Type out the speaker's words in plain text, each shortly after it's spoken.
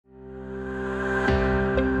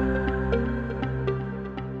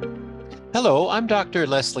Hello, I'm Dr.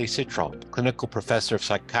 Leslie Citrome, Clinical Professor of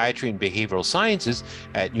Psychiatry and Behavioral Sciences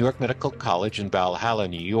at New York Medical College in Valhalla,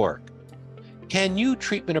 New York. Can new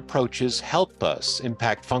treatment approaches help us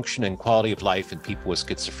impact function and quality of life in people with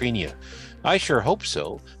schizophrenia? I sure hope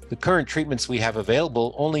so. The current treatments we have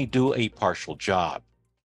available only do a partial job.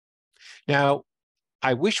 Now,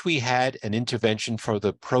 I wish we had an intervention for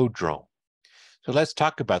the prodrome. So let's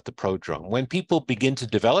talk about the prodrome. When people begin to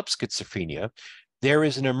develop schizophrenia, there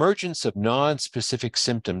is an emergence of non-specific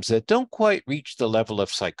symptoms that don't quite reach the level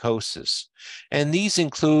of psychosis. And these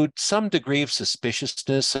include some degree of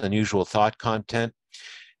suspiciousness, unusual thought content.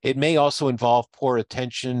 It may also involve poor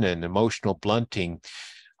attention and emotional blunting.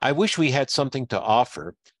 I wish we had something to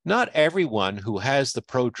offer. Not everyone who has the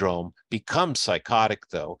prodrome becomes psychotic,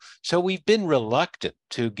 though, so we've been reluctant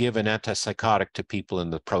to give an antipsychotic to people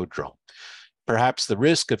in the prodrome. Perhaps the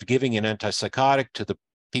risk of giving an antipsychotic to the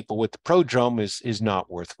people with the prodrome is not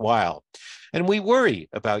worthwhile. And we worry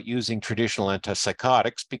about using traditional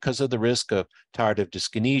antipsychotics because of the risk of tardive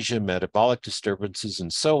dyskinesia, metabolic disturbances,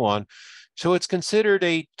 and so on. So it's considered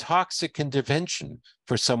a toxic intervention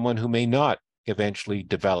for someone who may not eventually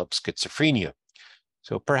develop schizophrenia.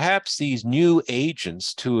 So perhaps these new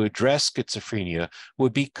agents to address schizophrenia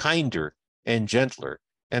would be kinder and gentler.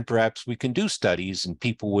 And perhaps we can do studies in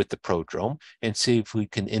people with the prodrome and see if we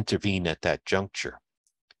can intervene at that juncture.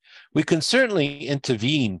 We can certainly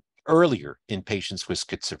intervene earlier in patients with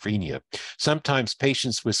schizophrenia. Sometimes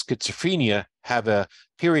patients with schizophrenia have a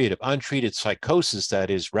period of untreated psychosis that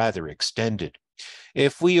is rather extended.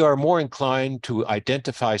 If we are more inclined to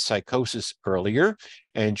identify psychosis earlier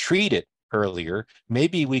and treat it earlier,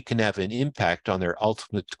 maybe we can have an impact on their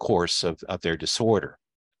ultimate course of their disorder.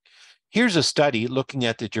 Here's a study looking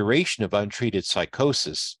at the duration of untreated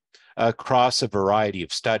psychosis across a variety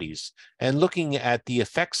of studies and looking at the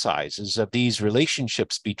effect sizes of these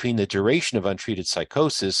relationships between the duration of untreated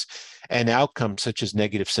psychosis and outcomes such as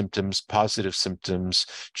negative symptoms, positive symptoms,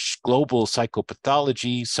 global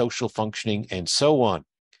psychopathology, social functioning, and so on.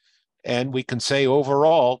 And we can say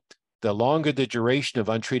overall, the longer the duration of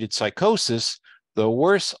untreated psychosis, the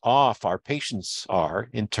worse off our patients are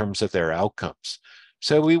in terms of their outcomes.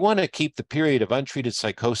 So we want to keep the period of untreated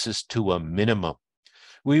psychosis to a minimum.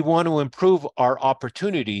 We want to improve our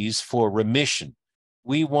opportunities for remission.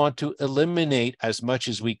 We want to eliminate as much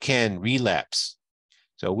as we can relapse.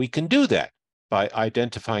 So we can do that by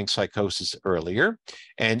identifying psychosis earlier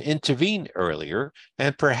and intervene earlier,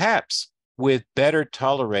 and perhaps with better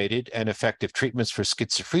tolerated and effective treatments for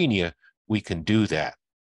schizophrenia, we can do that.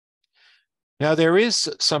 Now, there is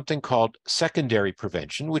something called secondary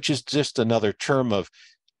prevention, which is just another term of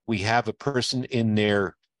we have a person in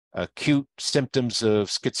their acute symptoms of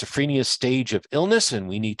schizophrenia stage of illness, and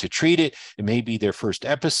we need to treat it. It may be their first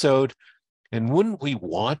episode. And wouldn't we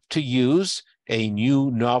want to use a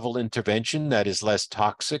new novel intervention that is less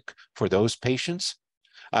toxic for those patients?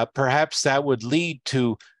 Perhaps that would lead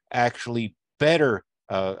to actually better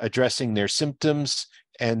addressing their symptoms,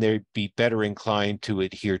 and they'd be better inclined to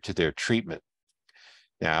adhere to their treatment.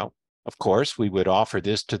 Now, of course, we would offer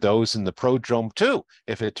this to those in the prodrome too,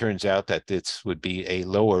 if it turns out that this would be a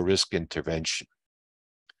lower risk intervention.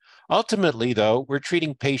 Ultimately, though, we're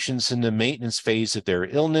treating patients in the maintenance phase of their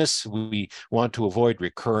illness. We want to avoid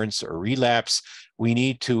recurrence or relapse. We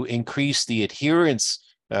need to increase the adherence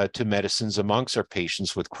to medicines amongst our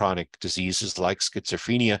patients with chronic diseases like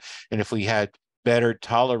schizophrenia. And if we had better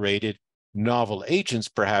tolerated novel agents,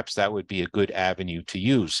 perhaps that would be a good avenue to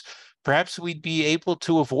use. Perhaps we'd be able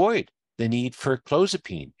to avoid the need for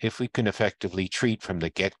clozapine if we can effectively treat from the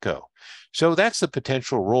get-go. So that's the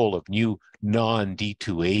potential role of new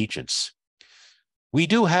non-D2 agents. We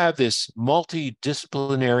do have this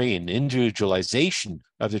multidisciplinary and individualization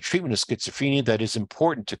of the treatment of schizophrenia that is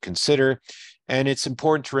important to consider. And it's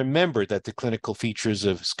important to remember that the clinical features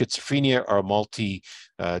of schizophrenia are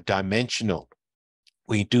multi-dimensional.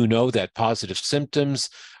 We do know that positive symptoms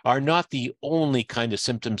are not the only kind of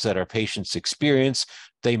symptoms that our patients experience.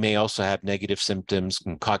 They may also have negative symptoms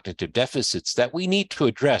and cognitive deficits that we need to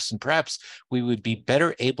address, and perhaps we would be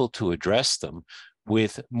better able to address them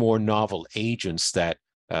with more novel agents that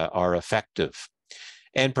are effective.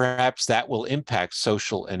 And perhaps that will impact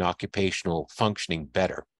social and occupational functioning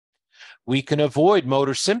better. We can avoid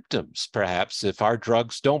motor symptoms, perhaps, if our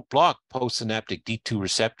drugs don't block postsynaptic D2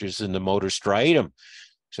 receptors in the motor striatum.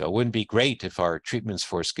 So it wouldn't be great if our treatments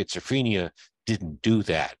for schizophrenia didn't do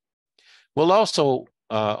that. We'll also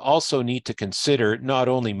also need to consider not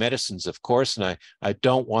only medicines, of course, and I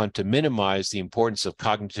don't want to minimize the importance of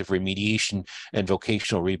cognitive remediation and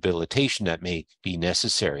vocational rehabilitation that may be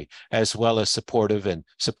necessary, as well as supportive and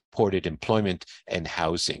supported employment and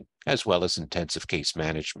housing, as well as intensive case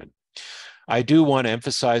management. I do want to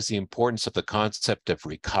emphasize the importance of the concept of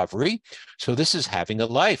recovery. So this is having a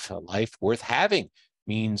life worth having,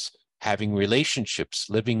 means having relationships,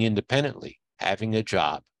 living independently, having a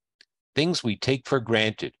job, things we take for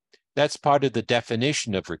granted. That's part of the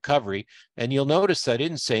definition of recovery. And you'll notice I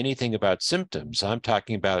didn't say anything about symptoms. I'm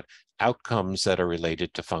talking about outcomes that are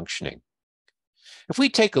related to functioning. If we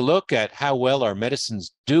take a look at how well our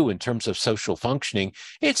medicines do in terms of social functioning,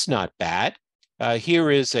 it's not bad. Here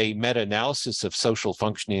is a meta-analysis of social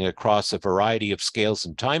functioning across a variety of scales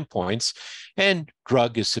and time points, and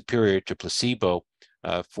drug is superior to placebo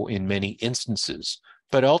in many instances.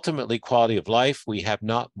 But ultimately, quality of life, we have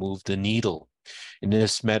not moved the needle. In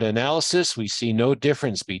this meta-analysis, we see no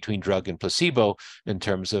difference between drug and placebo in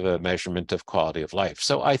terms of a measurement of quality of life.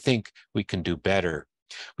 So I think we can do better.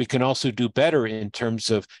 We can also do better in terms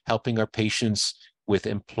of helping our patients with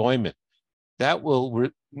employment. That will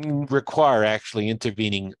require actually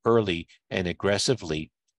intervening early and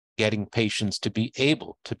aggressively, getting patients to be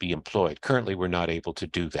able to be employed. Currently, we're not able to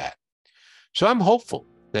do that. So I'm hopeful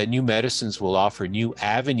that new medicines will offer new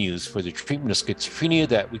avenues for the treatment of schizophrenia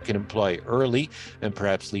that we can employ early and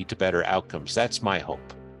perhaps lead to better outcomes. That's my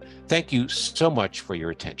hope. Thank you so much for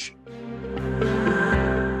your attention.